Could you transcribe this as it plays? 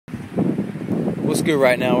What's good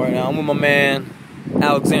right now? I'm with my man,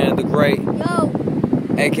 Alexander the Great.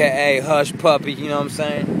 Yo. AKA Hush Puppy, you know what I'm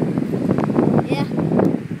saying? Yeah.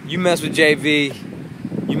 You mess with JV,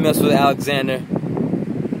 you mess with Alexander,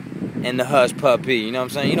 and the Hush Puppy, you know what I'm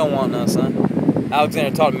saying? You don't want none, son.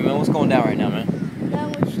 Alexander, talk to me, man. What's going down right now, man?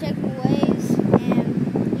 Done with your technical waves,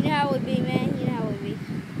 and you know how it would be, man. You know how it would be.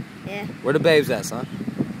 Yeah. Where the babes at, son?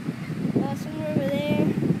 Somewhere over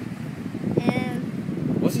there.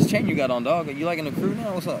 And what's this chain you got on, dog? Are you liking the crew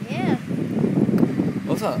now? What's up? yeah.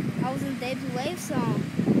 What's up? I was in Dave's Wave song.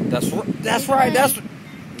 That's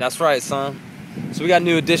right, son. So we got a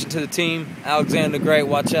new addition to the team, Alexander the Great.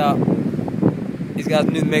 Watch out. He's got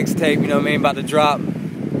a new mixtape, you know what I mean, about to drop.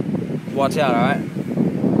 Watch out, all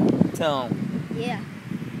right? Tell him. Yeah.